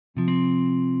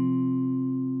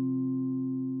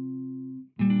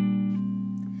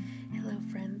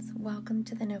welcome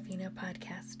to the Novena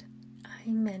Podcast.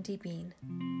 I'm Mandy Bean.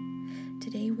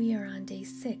 Today we are on day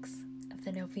 6 of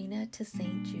the Novena to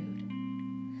St. Jude.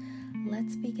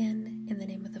 Let's begin in the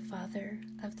name of the Father,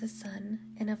 of the Son,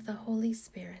 and of the Holy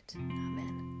Spirit.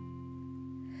 Amen.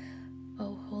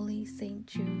 O holy St.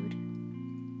 Jude,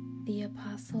 the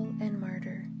apostle and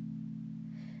martyr,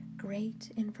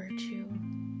 great in virtue,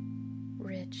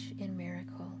 rich in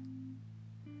miracle,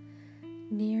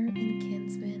 near in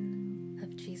kinsman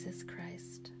of Jesus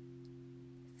Christ,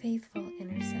 faithful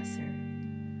intercessor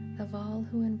of all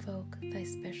who invoke thy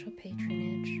special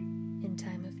patronage in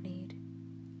time of need.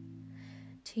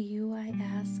 To you I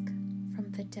ask from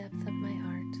the depth of my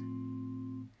heart.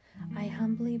 I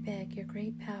humbly beg your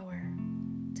great power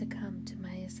to come to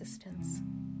my assistance.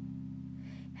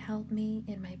 Help me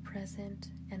in my present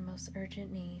and most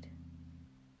urgent need.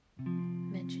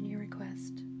 Mention your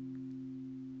request.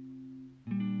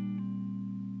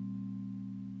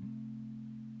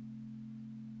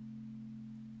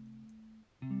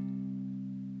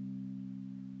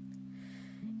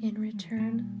 In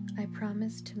return, I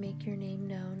promise to make your name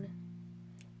known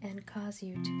and cause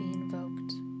you to be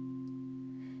invoked.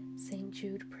 St.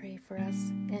 Jude, pray for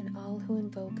us and all who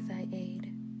invoke thy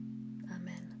aid.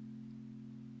 Amen.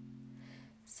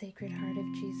 Sacred Heart of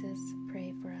Jesus,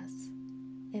 pray for us.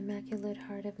 Immaculate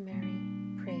Heart of Mary,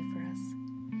 pray for us.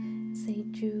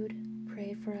 St. Jude,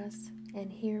 pray for us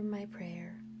and hear my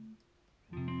prayer.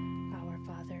 Our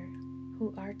Father,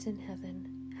 who art in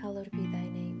heaven, hallowed be thy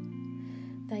name.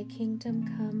 Thy kingdom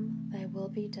come, thy will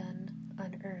be done,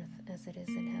 on earth as it is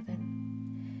in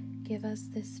heaven. Give us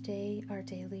this day our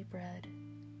daily bread,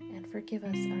 and forgive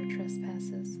us our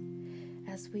trespasses,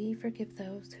 as we forgive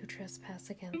those who trespass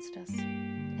against us.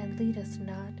 And lead us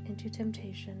not into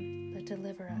temptation, but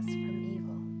deliver us from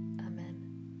evil. Amen.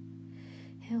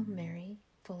 Hail Mary,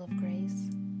 full of grace,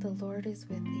 the Lord is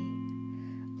with thee.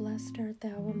 Blessed art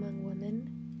thou among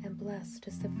women, and blessed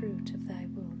is the fruit of thy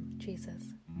womb,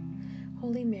 Jesus.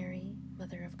 Holy Mary,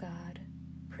 Mother of God,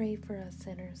 pray for us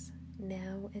sinners,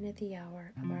 now and at the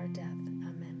hour of our death.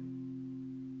 Amen.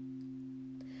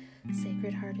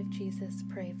 Sacred Heart of Jesus,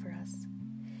 pray for us.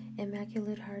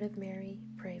 Immaculate Heart of Mary,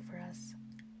 pray for us.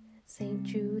 St.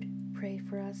 Jude, pray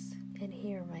for us and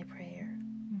hear my prayer.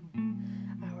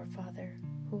 Our Father,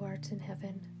 who art in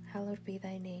heaven, hallowed be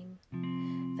thy name.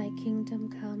 Thy kingdom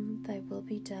come, thy will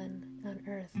be done, on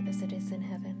earth as it is in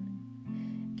heaven.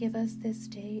 Give us this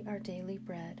day our daily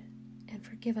bread, and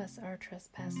forgive us our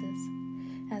trespasses,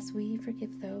 as we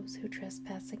forgive those who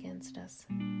trespass against us.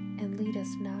 And lead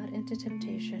us not into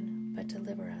temptation, but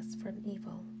deliver us from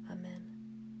evil. Amen.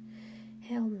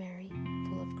 Hail Mary,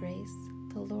 full of grace,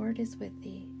 the Lord is with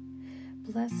thee.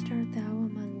 Blessed art thou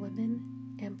among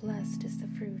women, and blessed is the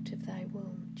fruit of thy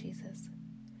womb, Jesus.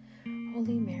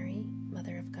 Holy Mary,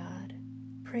 Mother of God,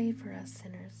 pray for us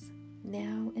sinners,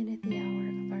 now and at the hour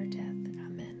of our death.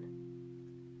 Amen.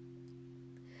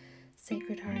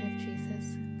 Sacred Heart of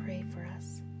Jesus, pray for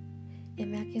us.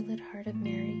 Immaculate Heart of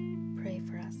Mary, pray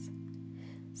for us.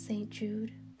 St.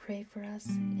 Jude, pray for us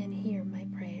and hear my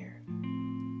prayer.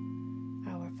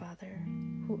 Our Father,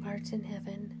 who art in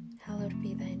heaven, hallowed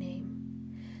be thy name.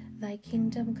 Thy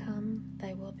kingdom come,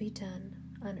 thy will be done,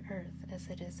 on earth as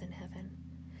it is in heaven.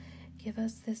 Give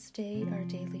us this day our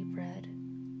daily bread,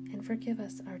 and forgive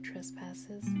us our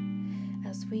trespasses,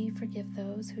 as we forgive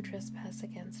those who trespass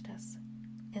against us.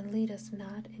 And lead us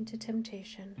not into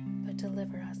temptation, but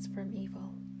deliver us from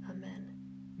evil. Amen.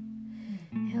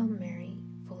 Hail Mary,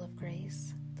 full of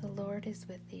grace, the Lord is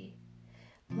with thee.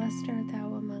 Blessed art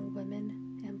thou among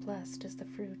women, and blessed is the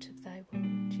fruit of thy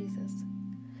womb, Jesus.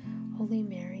 Holy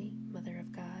Mary, Mother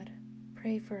of God,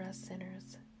 pray for us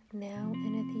sinners, now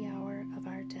and at the hour of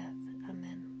our death.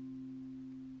 Amen.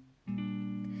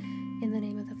 In the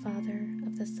name of the Father,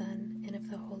 of the Son, and of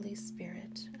the Holy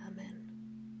Spirit. Amen.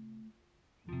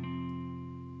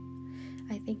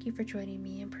 I thank you for joining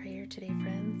me in prayer today,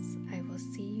 friends. I will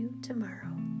see you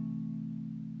tomorrow.